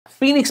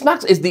Phoenix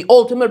Max is the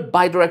ultimate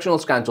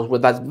bidirectional Scantool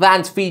with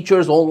advanced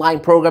features, online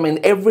programming,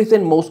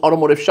 everything most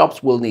automotive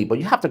shops will need. But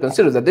you have to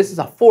consider that this is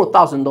a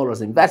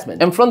 $4,000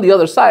 investment. And from the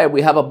other side,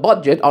 we have a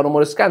budget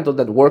automotive Scantool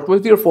that works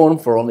with your phone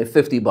for only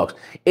 50 bucks.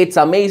 It's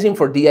amazing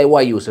for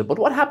DIY users. But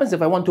what happens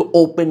if I want to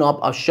open up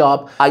a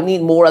shop? I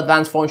need more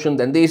advanced function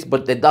than this,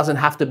 but it doesn't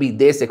have to be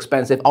this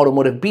expensive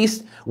automotive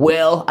beast.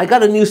 Well, I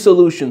got a new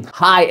solution.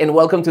 Hi, and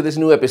welcome to this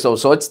new episode.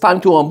 So it's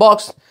time to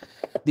unbox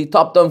the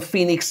Topdon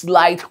Phoenix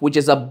Lite, which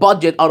is a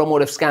budget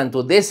automotive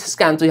Scantool. This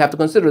Scantool, you have to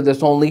consider,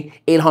 there's only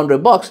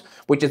 800 bucks,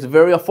 which is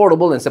very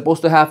affordable and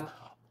supposed to have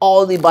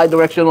all the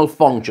bidirectional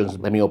functions.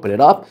 Let me open it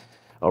up.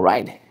 All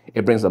right,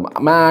 it brings the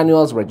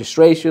manuals,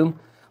 registration.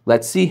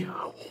 Let's see.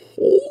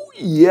 Oh,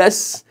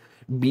 yes,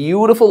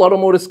 beautiful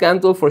automotive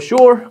Scantool for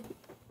sure.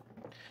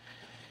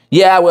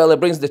 Yeah, well,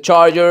 it brings the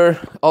charger,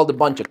 all the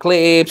bunch of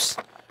clips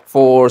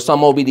for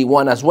some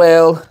OBD1 as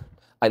well.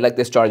 I like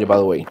this charger, by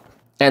the way.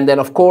 And then,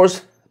 of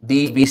course,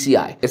 the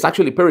VCI. It's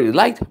actually pretty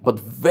light, but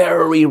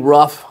very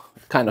rough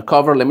kind of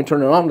cover. Let me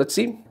turn it on. Let's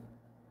see.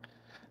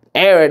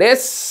 There it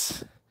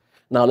is.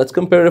 Now let's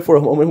compare it for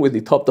a moment with the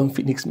Topdon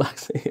Phoenix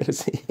Max. Let's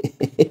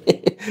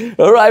see.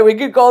 All right, we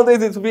could call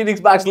this its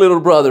Phoenix Max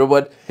little brother,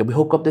 but can we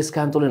hook up this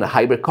Scantool in a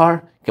hybrid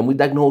car? Can we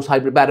diagnose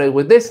hybrid battery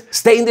with this?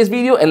 Stay in this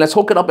video and let's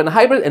hook it up in a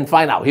hybrid and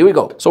find out. Here we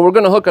go. So we're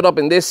gonna hook it up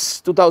in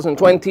this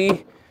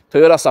 2020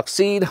 Toyota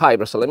Succeed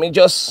hybrid. So let me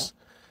just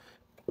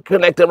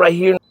connect it right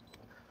here.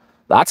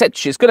 That's it,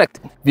 she's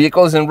connected.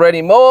 Vehicle's in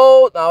ready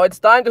mode. Now it's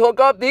time to hook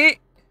up the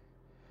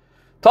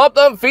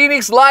Topdon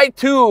Phoenix Lite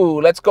 2.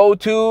 Let's go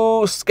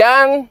to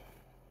scan.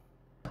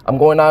 I'm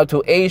going now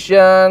to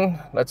Asian.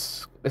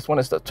 This one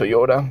is the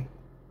Toyota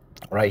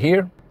right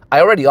here. I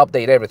already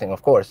updated everything,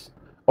 of course.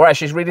 All right,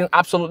 she's reading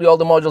absolutely all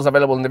the modules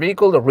available in the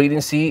vehicle. The reading,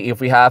 see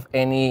if we have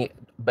any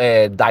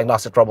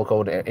diagnostic trouble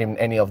code in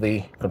any of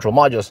the control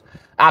modules.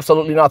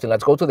 Absolutely nothing.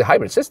 Let's go to the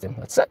hybrid system.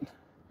 That's it.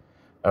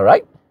 All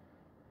right.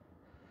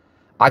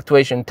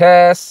 Actuation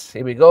test,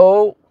 here we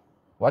go.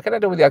 What can I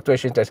do with the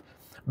actuation test?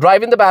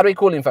 Driving the battery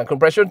cooling fan,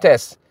 compression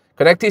test.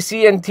 Connect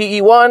TC and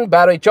TE1,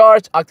 battery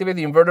charge, activate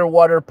the inverter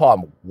water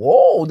pump.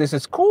 Whoa, this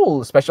is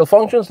cool. Special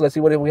functions, let's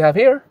see what we have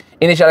here.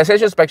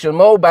 Initialization, inspection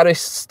mode, battery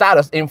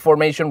status,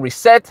 information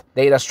reset,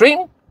 data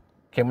stream.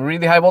 Can we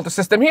read the high voltage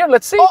system here?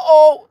 Let's see.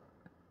 Uh-oh.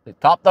 The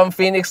Topdon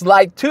Phoenix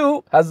Lite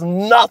 2 has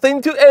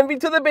nothing to envy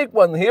to the big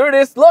one. Here it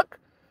is, look.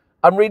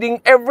 I'm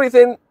reading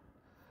everything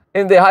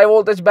in the high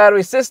voltage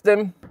battery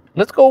system.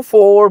 Let's go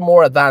for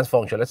more advanced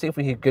function. Let's see if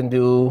we can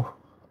do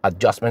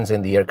adjustments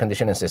in the air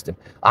conditioning system.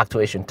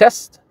 Actuation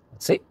test.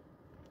 Let's see.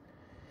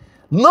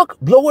 Look,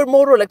 blower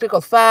motor,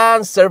 electrical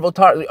fan,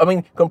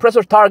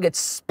 compressor target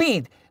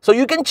speed. So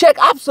you can check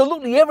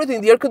absolutely everything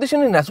in the air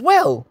conditioning as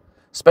well.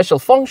 Special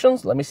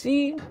functions, let me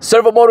see.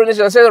 Servo motor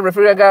initialization,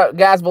 refrigerator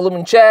gas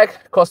volume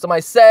check,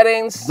 customized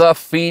settings. The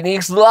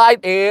Phoenix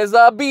Lite is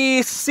a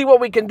beast. See what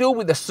we can do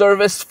with the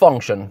service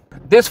function.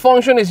 This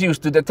function is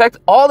used to detect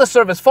all the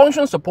service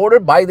functions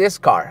supported by this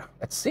car.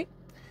 Let's see.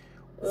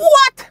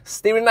 What?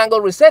 Steering angle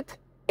reset,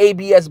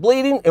 ABS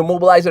bleeding,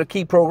 immobilizer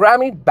key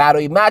programming,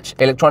 battery match,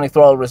 electronic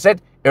throttle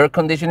reset, air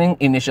conditioning,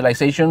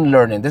 initialization,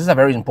 learning. This is a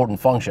very important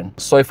function.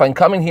 So if I'm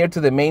coming here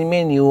to the main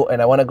menu and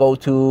I want to go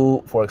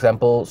to, for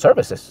example,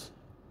 services.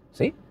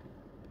 See?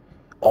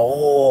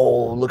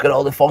 Oh, look at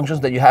all the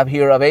functions that you have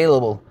here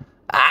available.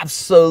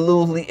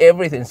 Absolutely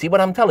everything. See what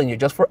I'm telling you?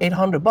 Just for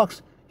 800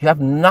 bucks, you have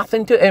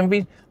nothing to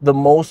envy the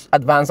most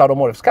advanced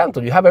automotive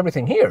Scantool. You have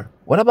everything here.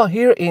 What about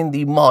here in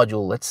the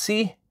module? Let's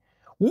see.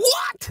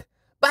 What?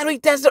 Battery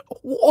tester,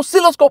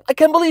 oscilloscope, I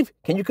can't believe.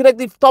 Can you connect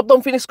the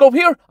Topdon Phoenix scope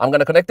here? I'm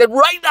gonna connect it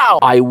right now.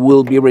 I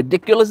will be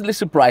ridiculously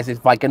surprised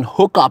if I can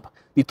hook up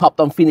the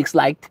Topdon Phoenix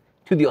Lite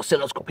to the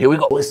oscilloscope. Here we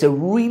go. Is it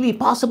really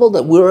possible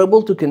that we're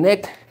able to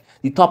connect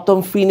the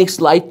Topdon Phoenix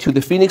Lite to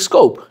the Phoenix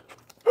scope?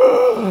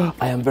 I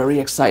am very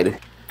excited.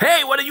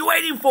 Hey, what are you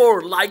waiting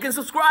for? Like and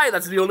subscribe.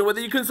 That's the only way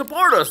that you can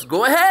support us.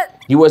 Go ahead.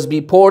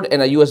 USB port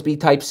and a USB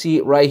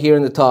Type-C right here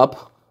in the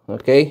top,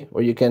 okay,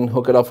 where you can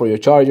hook it up for your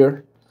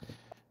charger.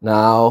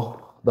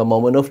 Now, the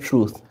moment of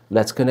truth.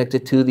 Let's connect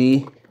it to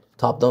the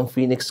Topdon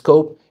Phoenix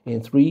scope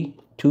in 3,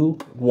 2,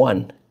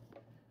 1.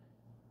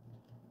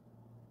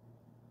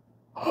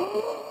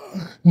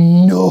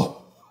 No.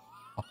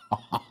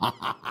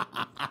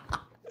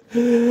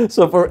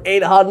 So for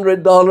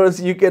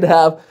 $800 you can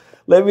have,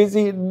 let me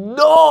see,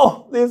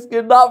 no, this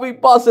cannot be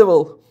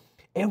possible.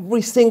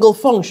 Every single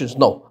functions.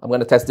 No, I'm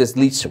gonna test this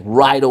leads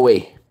right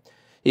away.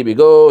 Here we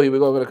go, I'm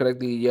gonna connect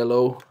the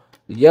yellow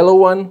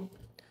one.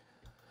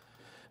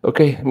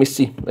 Okay, let me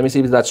see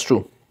if that's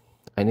true.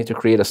 I need to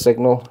create a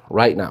signal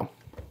right now.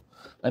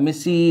 Let me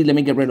see, let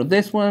me get rid of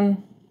this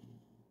one.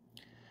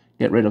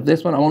 Get rid of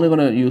this one. I'm only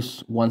gonna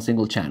use one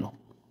single channel.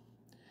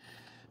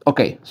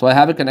 Okay, so I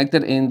have it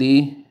connected in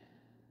the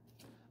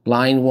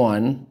line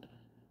 1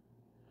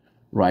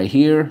 right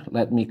here.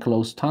 Let me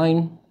close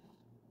time.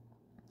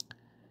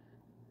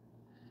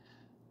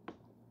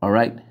 All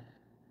right.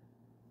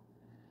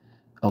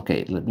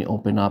 Okay, let me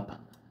open up.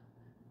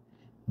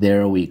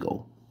 There we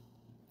go.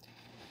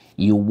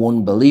 You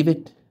won't believe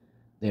it.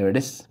 There it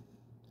is.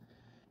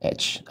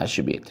 edge. That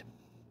should be it.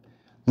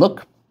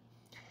 Look.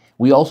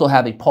 We also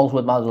have a pulse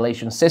width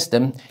modulation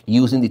system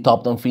using the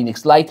Topdon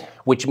Phoenix Lite,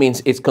 which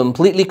means it's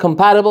completely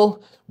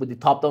compatible with the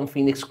Topdon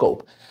Phoenix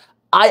scope.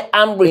 I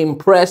am really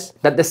impressed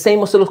that the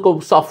same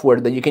oscilloscope software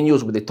that you can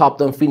use with the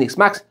Topdon Phoenix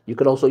Max, you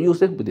can also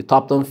use it with the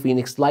Topdon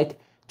Phoenix Lite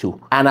 2.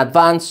 An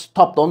advanced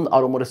Topdon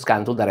automotive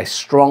scan tool that I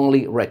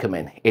strongly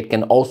recommend. It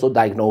can also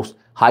diagnose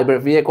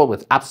hybrid vehicle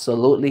with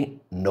absolutely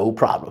no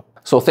problem.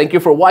 So thank you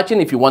for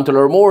watching. If you want to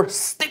learn more,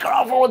 stick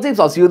around for more tips.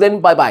 I'll see you then.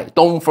 Bye-bye.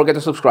 Don't forget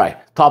to subscribe.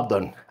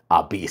 Topdon,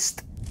 a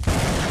beast.